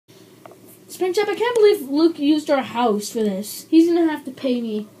Springtrap, I can't believe Luke used our house for this. He's gonna have to pay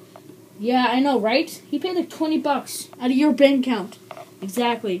me. Yeah, I know, right? He paid like $20 out of your bank account.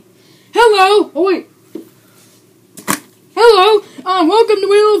 Exactly. Hello! Oh, wait. Hello! Welcome to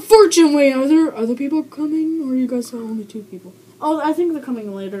Wheel of Fortune. Wait, are there other people coming? Or are you guys only 2 people? Oh, I think they're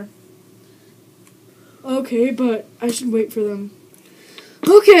coming later. Okay, but I should wait for them.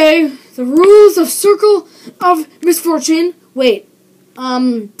 Okay, the rules of Circle of Misfortune. Wait,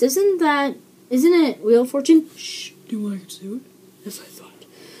 isn't it Wheel of Fortune? Shh, do you want to do it? Yes, I thought.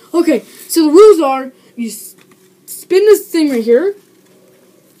 Okay, so the rules are, you spin this thing right here,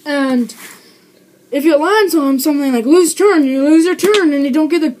 and if it lands on something like lose turn, you lose your turn, and you don't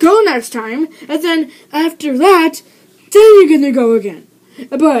get to go next time, and then after that, then you get to go again.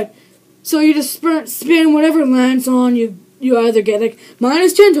 But, so you just spin whatever lands on, you either get like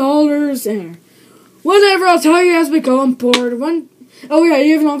minus $10 or whatever else, how you guys be going bored. Oh yeah,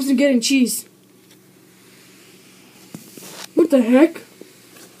 you have an option of getting cheese. What the heck?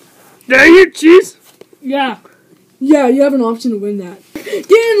 Did I hear cheese? Yeah. Yeah, you have an option to win that.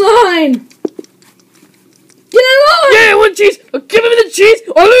 Get in line! Get in line! Yeah, I want cheese! Give me the cheese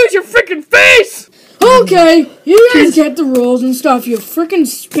or lose your freaking face! Okay, you guys get the rules and stuff. You freaking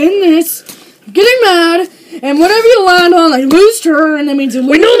spin this, getting mad, and whatever you land on, like lose turn, and that means you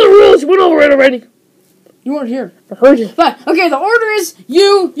lose. We know the rules. You went over it already. You weren't here. I heard you. But, okay, the order is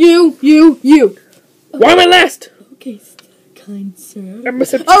you. Why am I last? Okay, kind sir.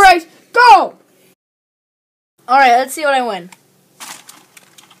 Alright, go! Alright, let's see what I win.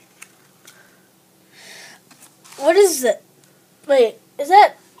 What is it? Wait, is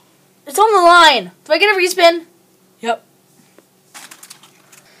that... It's on the line. Do I get a respin? Yep.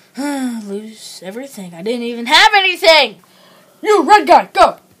 Lose everything. I didn't even have anything! You, red guy,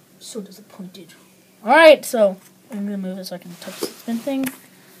 go! So disappointed. Alright, so I'm going to move it so I can touch the spin thing.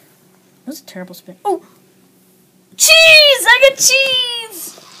 That's a terrible spin. Oh! Cheese! I get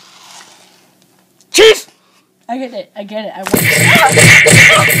cheese! Cheese! I get it. I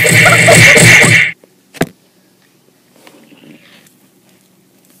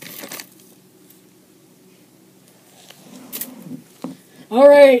won.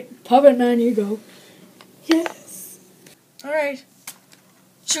 Alright, Puppet Man, you go. Yes. Alright.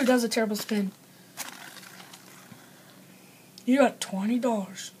 Shoot, that was a terrible spin. You got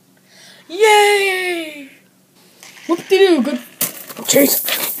 $20. Yay! Whoop-de-doo, good. Cheese.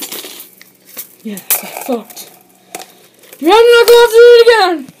 Yes, I fucked. You're not going to do it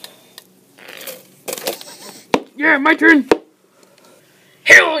again! Yeah, my turn.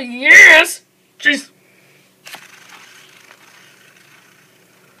 Hell yes! Cheese.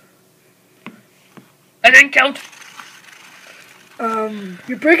 I didn't count.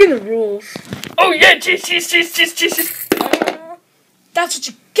 You're breaking the rules. Oh yeah, cheese. That's what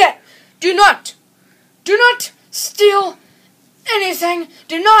you get. Do not steal anything.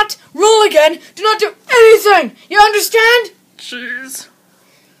 Do not roll again. Do not do anything. You understand? Cheese.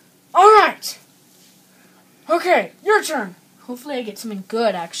 Alright. Okay, your turn. Hopefully I get something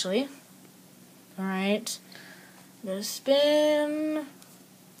good, actually. Alright. I'm gonna spin.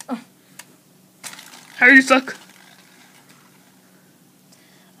 How you suck?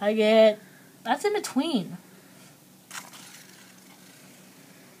 I get... That's in between.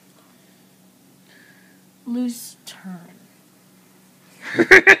 Lose turn.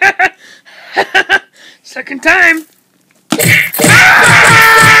 Second time.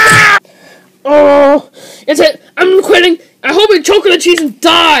 Oh, it's it. I'm quitting. I hope you choke on the cheese and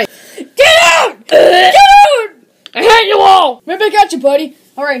die. Get out! Get out! I hate you all. Right back at you, buddy.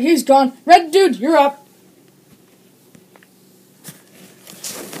 Alright, he's gone. Red dude, you're up.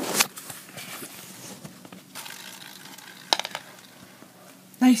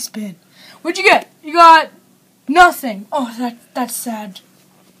 Nice spin. What'd you get? You got nothing. Oh, that's sad.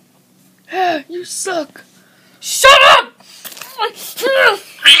 You suck. Shut up!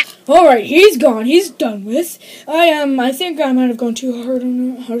 Alright, he's gone. He's done with. I think I might have gone too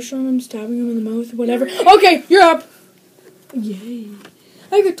harsh on him, stabbing him in the mouth, whatever. Okay, you're up. Yay.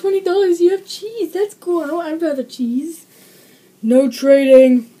 I got $20. You have cheese. That's cool. I'd rather cheese. No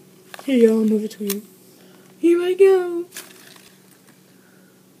trading. Here you go. I'll move it to you. Here I go.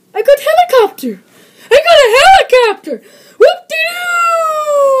 I got helicopter. Whoop-de-doo!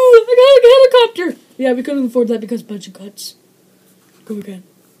 I got a helicopter. Yeah, we couldn't afford that because budget cuts. Go again.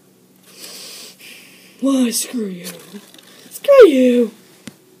 Why, screw you. Screw you.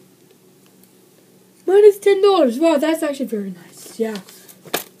 Minus $10. Wow, that's actually very nice. Yeah.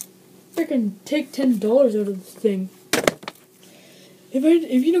 Freaking take $10 out of this thing. If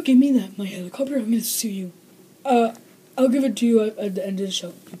you don't give me my helicopter, I'm gonna sue you. I'll give it to you at the end of the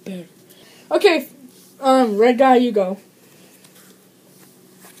show. You better. Okay, red guy, you go.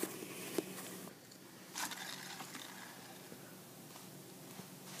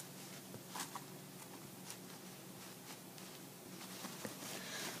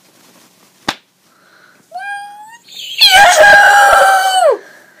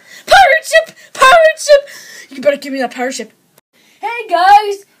 Pirate ship! Pirate ship! You better give me that pirate ship. Hey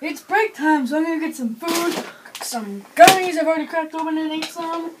guys, it's break time, so I'm gonna get some food, some gummies I've already cracked open and ate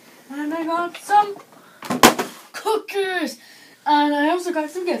some, and I got some cookies, and I also got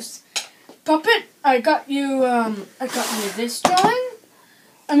some gifts. Puppet, I got you this drawing.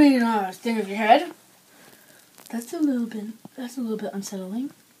 Thing of your head. That's a little bit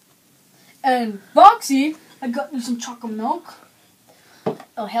unsettling. And Boxy, I got you some chocolate milk.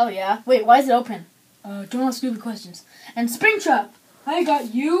 Oh hell yeah! Wait, why is it open? Don't ask stupid questions. And Springtrap, I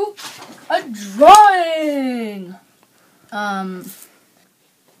got you a drawing.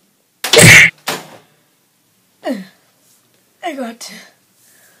 I got.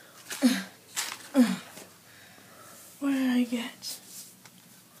 What did I get?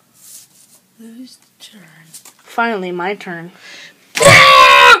 Lose the turn. Finally, my turn.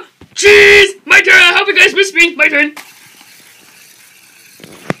 Ah! Cheese! My turn! I hope you guys miss me! My turn!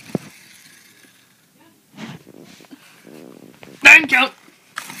 9 count!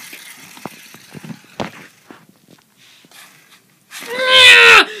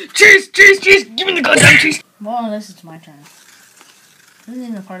 Yeah! Cheese! Cheese! Cheese! Give me the goddamn cheese! Well, this is my turn. This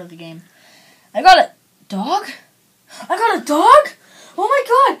isn't a part of the game. I got a dog? I got a dog? Oh my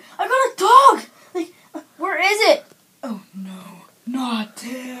god! I got a dog! Like, where is it? Oh no, not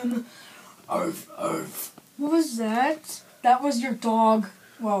him. Arf, arf. What was that? That was your dog.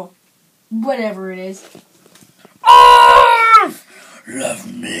 Well, whatever it is. Arf! Love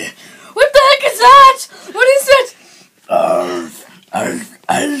me. What the heck is that? What is it? Arf, arf,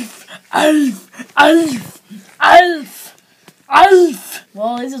 arf, arf, arf, arf, arf.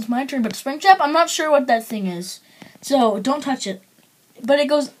 Well, this is my turn, but Springtrap, I'm not sure what that thing is. So, don't touch it. But it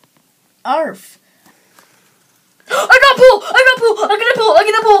goes, arf. I got pull! I got pull! I get a pull! I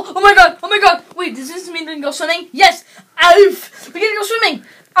get a pull! Oh my god! Oh my god! Wait, does this mean we can go swimming? Yes! Arf! We gotta go swimming!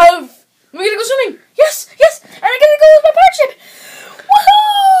 Arf! We gotta go swimming! Yes! Yes! And I gotta go with my pirate ship!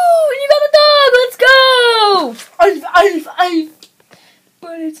 Woohoo! You got a dog! Let's go! Arf! Arf! Arf!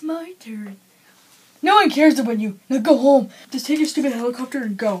 But it's my turn. No one cares about you. Now go home. Just take your stupid helicopter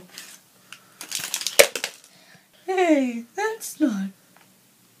and go. Hey, that's not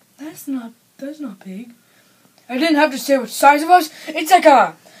big. I didn't have to say what size it was. It's like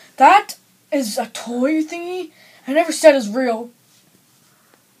that is a toy thingy. I never said it's real.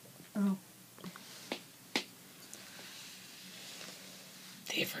 Oh.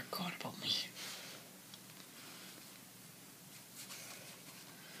 They forgot about me.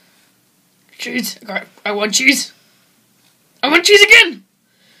 Cheese. I want cheese. I want cheese again.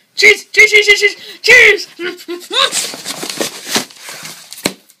 Cheese, cheese, cheese, cheese, cheese, cheese.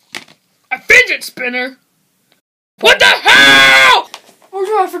 A fidget spinner. What the hell? Oh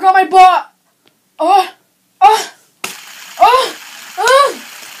no, I forgot my bot.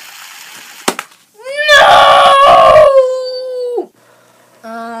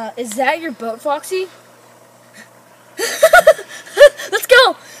 No! Is that your boat, Foxy? Let's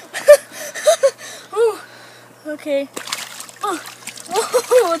go! Ooh, okay.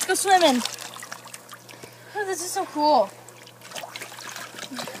 Let's go swimming. Oh, this is so cool.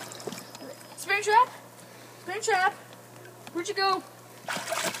 Springtrap? Springtrap? Where'd you go?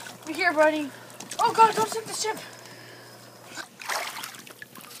 You're here, buddy. Oh god, don't sink the ship.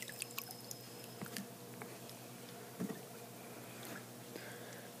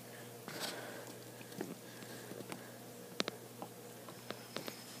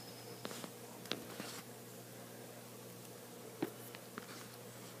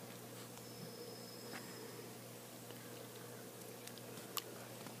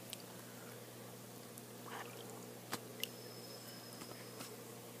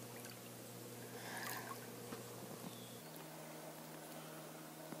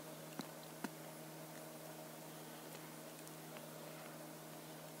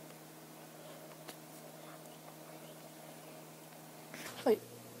 Wait,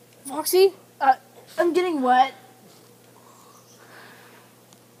 Foxy? I'm getting wet.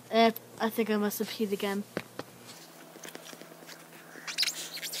 I think I must have peed again.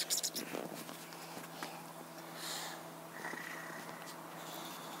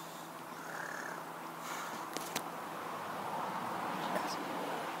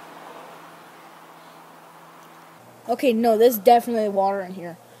 Okay, no, there's definitely water in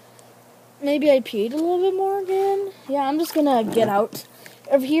here. Maybe I peed a little bit more again. Yeah, I'm just gonna get out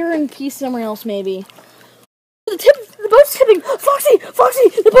over here and peace somewhere else, maybe. The boat's tipping! Foxy!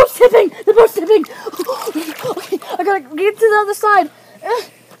 The boat's tipping! Okay, I gotta get to the other side.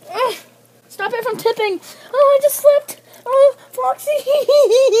 Stop it from tipping! Oh, I just slipped! Oh, Foxy!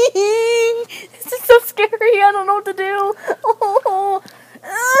 This is so scary, I don't know what to do. Oh.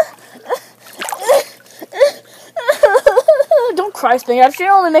 Don't cry, Spinach.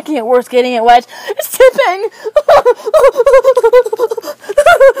 You're only making it worse getting it wet. It's tipping!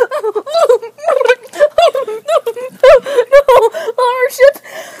 No! Our ship!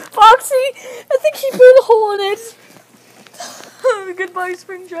 Foxy! I think he put a hole in it. Goodbye,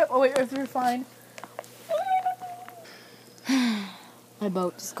 Springtrap. Oh, wait, we're fine. My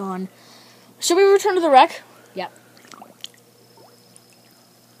boat is gone. Should we return to the wreck?